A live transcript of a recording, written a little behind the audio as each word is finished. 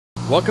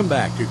Welcome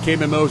back to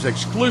KMMO's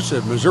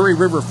exclusive Missouri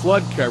River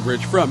flood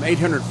coverage from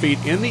 800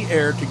 feet in the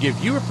air to give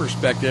you a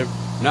perspective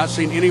not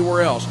seen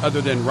anywhere else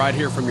other than right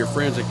here from your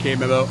friends at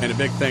KMMO, and a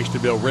big thanks to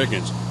Bill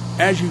Riggins.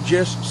 As you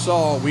just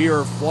saw, we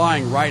are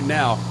flying right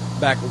now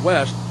back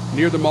west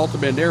near the Malta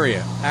Bend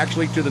area.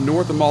 Actually, to the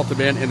north of Malta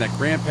Bend in that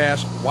Grand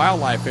Pass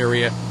wildlife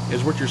area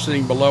is what you're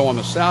seeing below on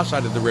the south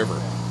side of the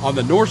river. On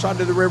the north side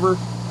of the river,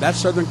 that's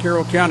southern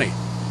Carroll County.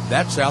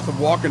 That's south of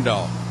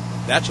Walkendall.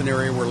 That's an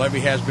area where levee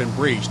has been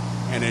breached.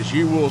 And as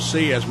you will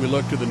see as we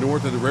look to the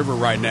north of the river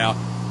right now,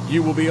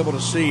 you will be able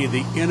to see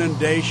the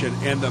inundation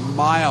and the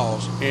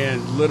miles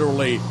and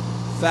literally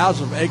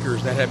thousands of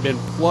acres that have been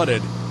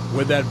flooded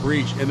with that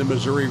breach in the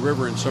Missouri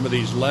River and some of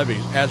these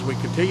levees. As we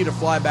continue to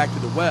fly back to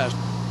the west,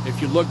 if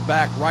you look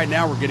back right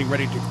now, we're getting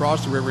ready to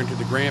cross the river into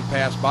the Grand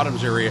Pass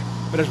bottoms area.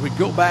 But as we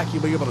go back,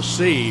 you'll be able to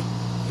see,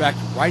 in fact,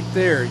 right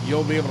there,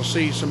 you'll be able to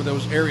see some of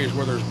those areas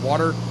where there's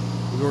water,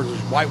 where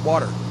there's white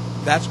water.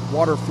 That's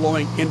water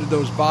flowing into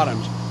those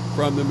bottoms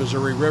from the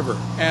Missouri River.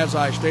 As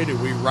I stated,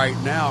 we right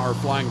now are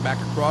flying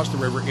back across the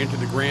river into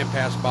the Grand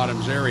Pass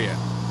bottoms area.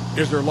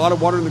 Is there a lot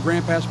of water in the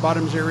Grand Pass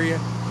bottoms area?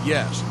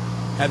 Yes.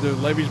 Have the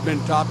levees been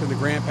topped in the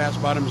Grand Pass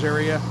bottoms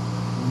area?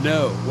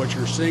 No. What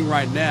you're seeing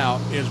right now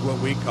is what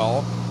we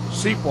call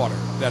seep water.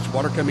 That's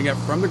water coming up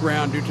from the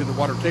ground due to the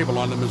water table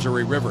on the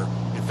Missouri River.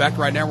 In fact,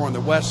 right now we're on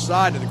the west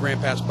side of the Grand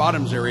Pass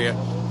bottoms area,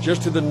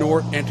 just to the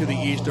north and to the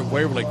east of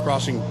Waverly,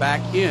 crossing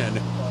back in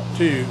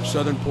to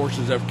southern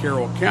portions of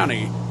Carroll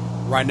County,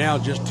 right now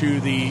just to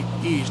the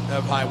east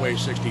of Highway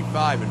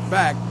 65. In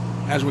fact,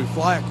 as we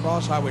fly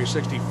across Highway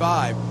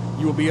 65,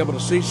 you will be able to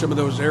see some of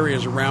those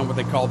areas around what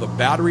they call the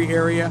Boundary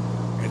area,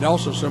 and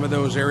also some of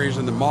those areas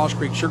in the Moss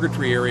Creek Sugar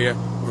Tree area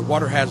where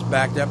water has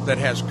backed up that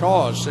has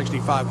caused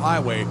 65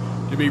 Highway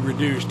to be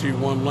reduced to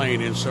one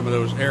lane in some of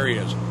those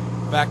areas.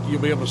 In fact,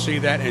 you'll be able to see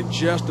that in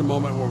just a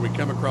moment when we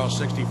come across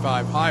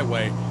 65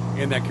 Highway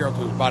in that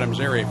Carrollton's Bottoms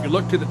area. If you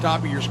look to the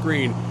top of your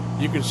screen,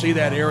 you can see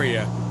that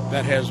area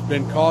that has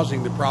been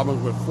causing the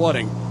problems with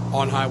flooding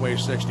on Highway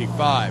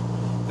 65.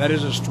 That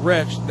is a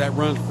stretch that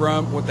runs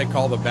from what they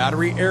call the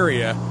Battery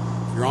area.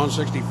 If you're on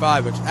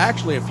 65, it's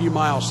actually a few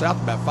miles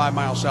south, about 5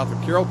 miles south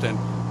of Carrollton.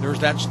 There's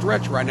that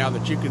stretch right now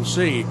that you can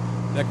see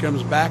that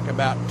comes back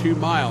about 2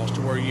 miles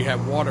to where you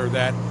have water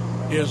that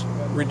is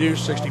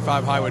reduced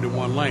 65 Highway to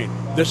one lane.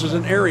 This is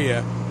an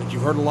area that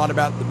you've heard a lot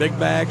about, the big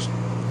bags.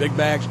 The big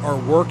bags are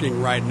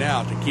working right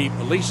now to keep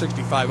at least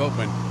 65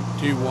 open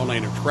to one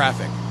lane of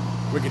traffic.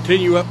 We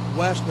continue up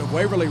west of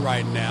Waverly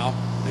right now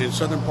in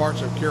southern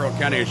parts of Carroll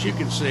County. As you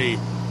can see,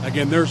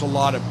 again, there's a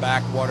lot of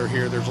backwater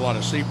here. There's a lot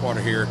of seep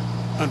water here.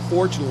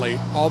 Unfortunately,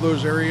 all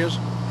those areas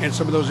and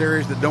some of those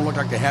areas that don't look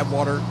like they have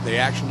water, they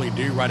actually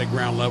do right at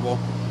ground level.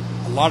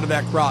 A lot of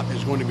that crop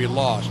is going to be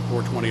lost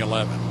for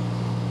 2011.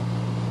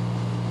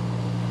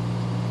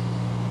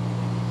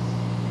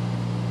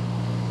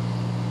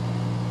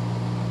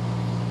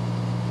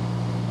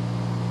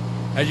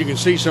 As you can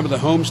see, some of the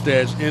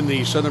homesteads in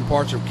the southern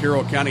parts of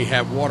Carroll County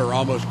have water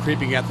almost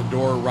creeping at the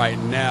door right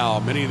now.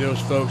 Many of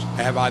those folks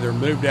have either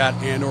moved out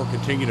and or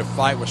continue to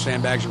fight with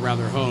sandbags around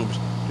their homes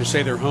to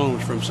save their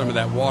homes from some of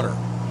that water.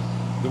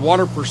 The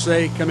water per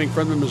se coming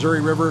from the Missouri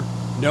River,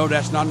 no,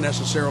 that's not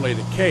necessarily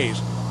the case.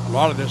 A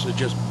lot of this is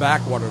just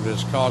backwater that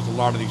has caused a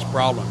lot of these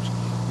problems.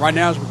 Right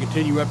now, as we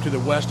continue up to the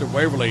west of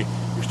Waverly,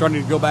 you're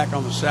starting to go back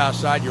on the south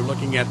side. You're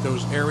looking at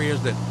those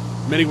areas that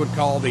many would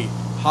call the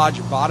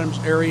Hodge Bottoms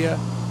area,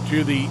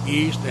 to the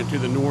east and to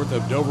the north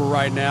of Dover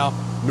right now.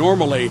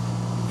 Normally,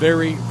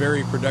 very,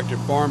 very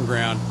productive farm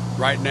ground.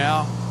 Right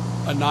now,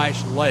 a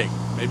nice lake.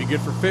 Maybe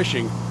good for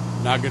fishing,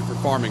 not good for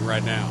farming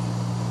right now.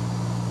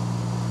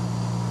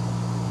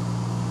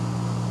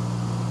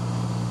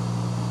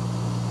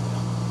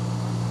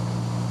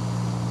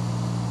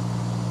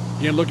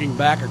 Again, looking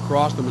back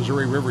across the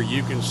Missouri River,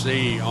 you can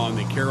see on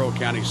the Carroll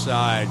County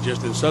side,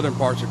 just in southern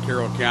parts of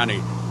Carroll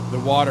County, the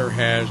water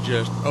has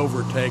just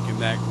overtaken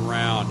that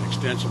ground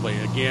extensively.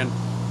 Again,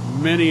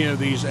 many of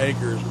these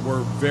acres were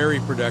very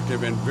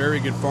productive and very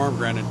good farm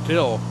ground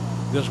until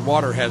this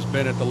water has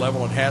been at the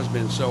level it has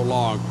been so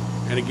long.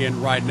 And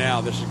again, right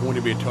now, this is going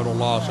to be a total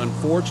loss.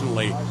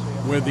 Unfortunately,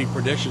 with the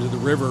predictions of the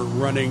river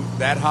running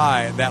that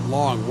high, that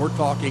long, we're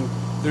talking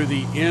through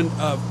the end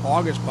of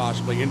August,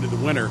 possibly into the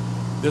winter,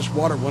 this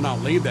water will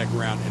not leave that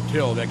ground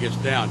until that gets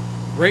down.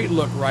 Great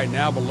look right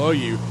now below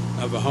you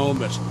of a home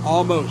that's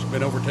almost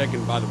been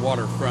overtaken by the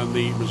water from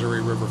the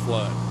Missouri River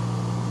flood.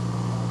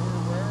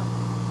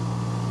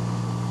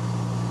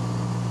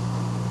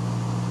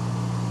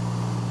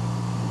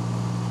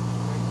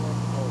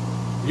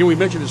 Again, we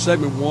mentioned in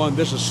segment one,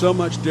 this is so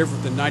much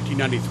different than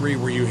 1993,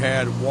 where you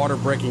had water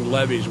breaking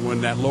levees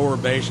when that lower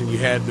basin, you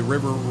had the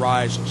river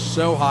rise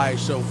so high,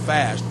 so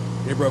fast,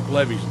 it broke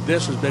levees.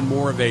 This has been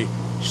more of a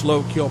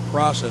slow kill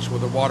process where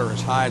the water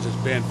as high as it's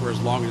been for as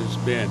long as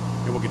it's been.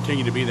 It will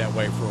continue to be that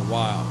way for a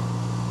while.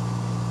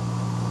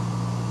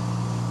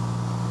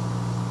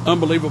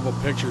 Unbelievable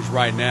pictures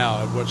right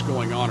now of what's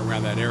going on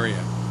around that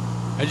area.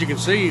 As you can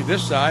see,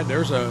 this side,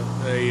 there's a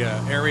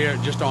area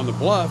just on the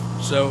bluff,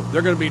 so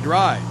they're going to be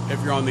dry.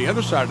 If you're on the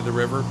other side of the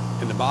river,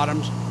 in the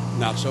bottoms,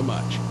 not so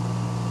much.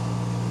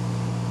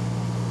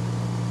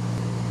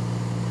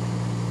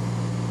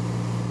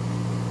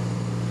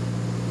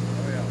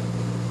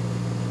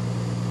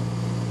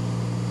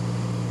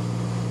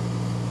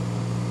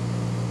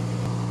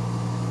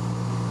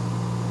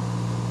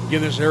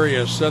 Again, this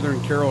area of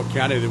southern Carroll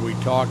County that we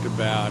talked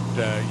about,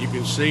 you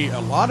can see a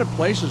lot of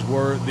places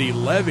where the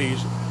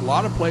levees,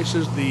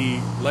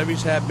 the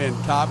levees have been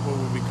topped, what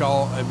would we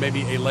call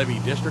maybe a levee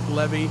district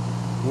levee,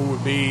 what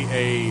would be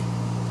a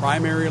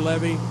primary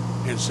levee,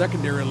 and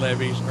secondary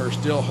levees are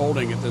still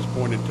holding at this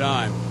point in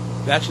time.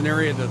 That's an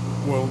area that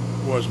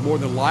was more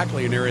than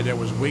likely an area that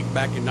was weak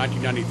back in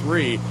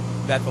 1993,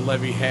 that the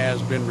levee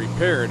has been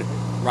repaired.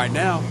 Right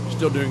now,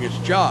 still doing its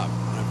job.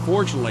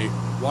 Unfortunately,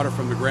 water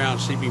from the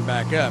ground seeping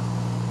back up,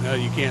 no,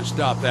 you can't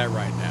stop that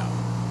right now.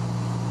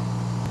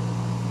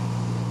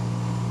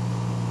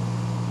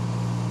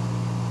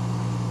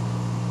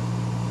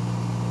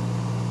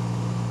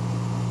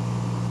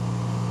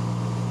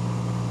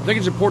 I think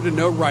it's important to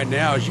note right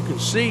now, as you can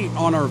see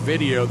on our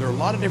video, there are a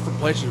lot of different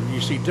places where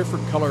you see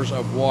different colors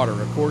of water.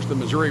 Of course, the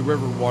Missouri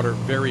River water,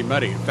 very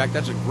muddy. In fact,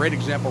 that's a great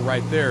example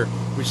right there,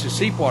 which is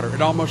seep water.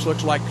 It almost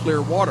looks like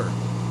clear water.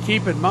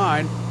 Keep in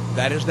mind,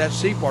 that is that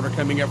seep water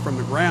coming up from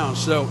the ground,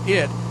 so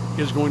it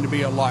is going to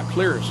be a lot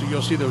clearer. So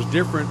you'll see those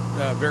different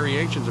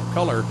variations of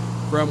color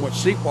from what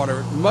seep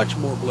water, much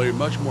more blue,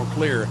 much more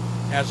clear,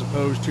 as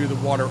opposed to the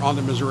water on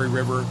the Missouri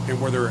River, and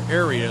where there are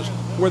areas,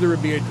 whether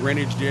it be a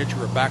drainage ditch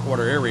or a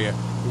backwater area,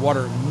 the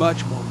water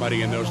much more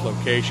muddy in those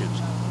locations.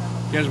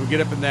 Again, as we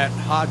get up in that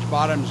Hodge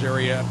Bottoms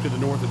area up to the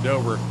north of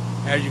Dover,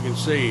 as you can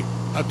see,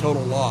 a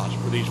total loss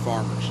for these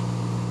farmers.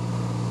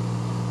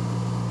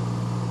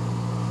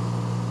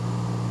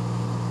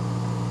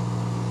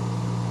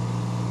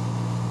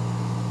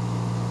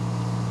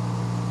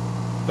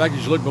 In fact,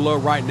 as you look below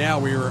right now,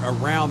 we are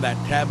around that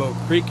Tabot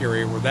Creek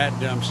area where that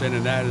dumps in,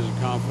 and that is a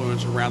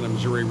confluence around the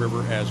Missouri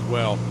River as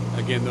well.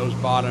 Again, those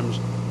bottoms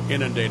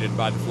inundated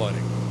by the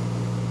flooding.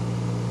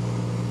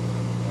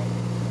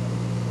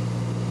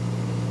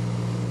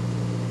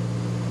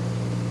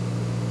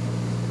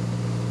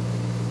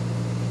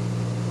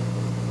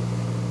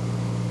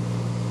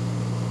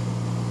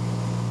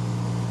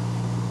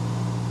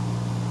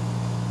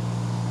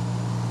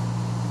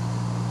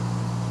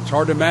 It's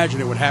hard to imagine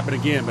it would happen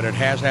again, but it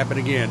has happened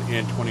again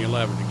in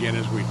 2011. Again,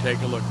 as we take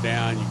a look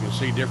down, you can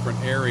see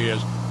different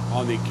areas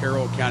on the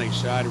Carroll County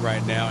side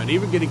right now, and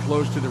even getting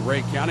close to the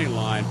Ray County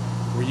line,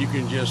 where you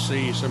can just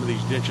see some of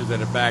these ditches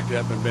that have backed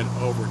up and been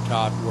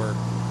overtopped, where,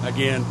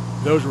 again,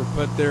 those were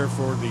put there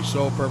for the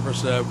sole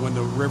purpose of when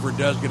the river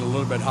does get a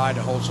little bit high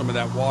to hold some of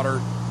that water.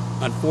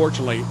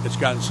 Unfortunately, it's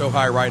gotten so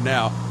high right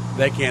now,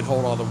 they can't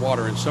hold all the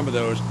water, and some of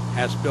those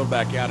has spilled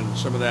back out into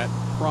some of that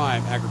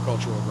prime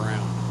agricultural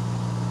ground.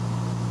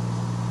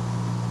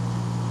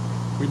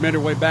 We've made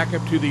our way back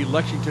up to the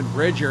Lexington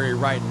Bridge area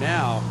right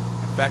now.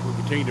 In fact, we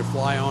continue to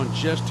fly on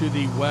just to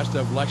the west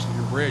of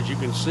Lexington Bridge. You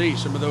can see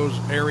some of those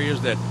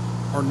areas that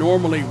are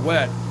normally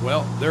wet.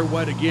 Well, they're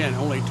wet again,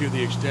 only to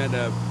the extent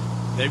of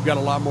they've got a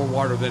lot more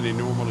water than they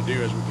normally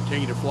do, as we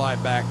continue to fly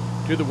back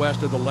to the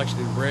west of the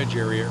Lexington Bridge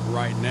area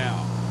right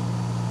now.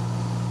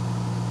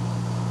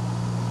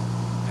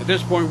 At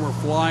this point, we're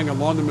flying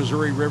along the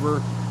Missouri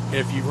River.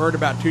 If you've heard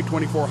about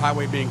 224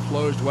 highway being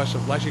closed west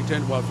of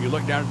Lexington, well, if you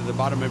look down to the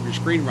bottom of your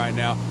screen right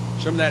now,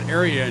 some of that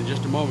area in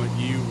just a moment,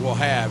 you will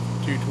have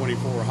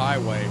 224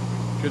 highway.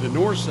 To the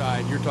north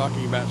side, you're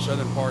talking about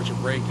southern parts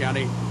of Ray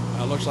County.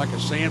 Looks like a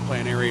sand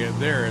plant area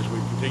there as we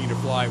continue to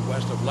fly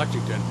west of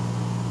Lexington.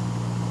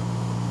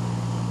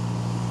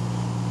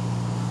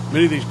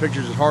 Many of these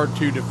pictures, it's hard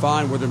to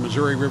define where the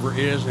Missouri River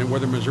is and where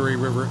the Missouri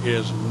River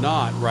is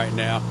not right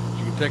now.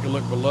 You can take a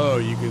look below,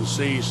 you can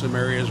see some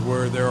areas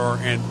where there are,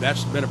 and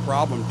that's been a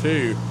problem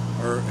too,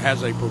 or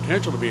has a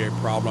potential to be a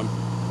problem,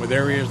 with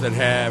areas that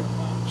have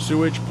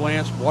sewage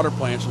plants, water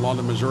plants along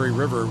the Missouri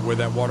River with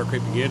that water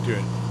creeping into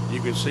it. You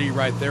can see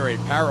right there a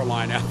power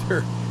line out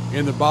there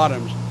in the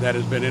bottoms that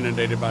has been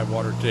inundated by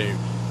water too.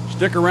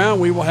 Stick around,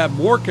 we will have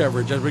more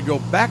coverage as we go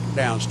back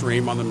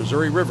downstream on the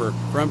Missouri River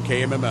from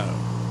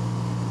KMMO.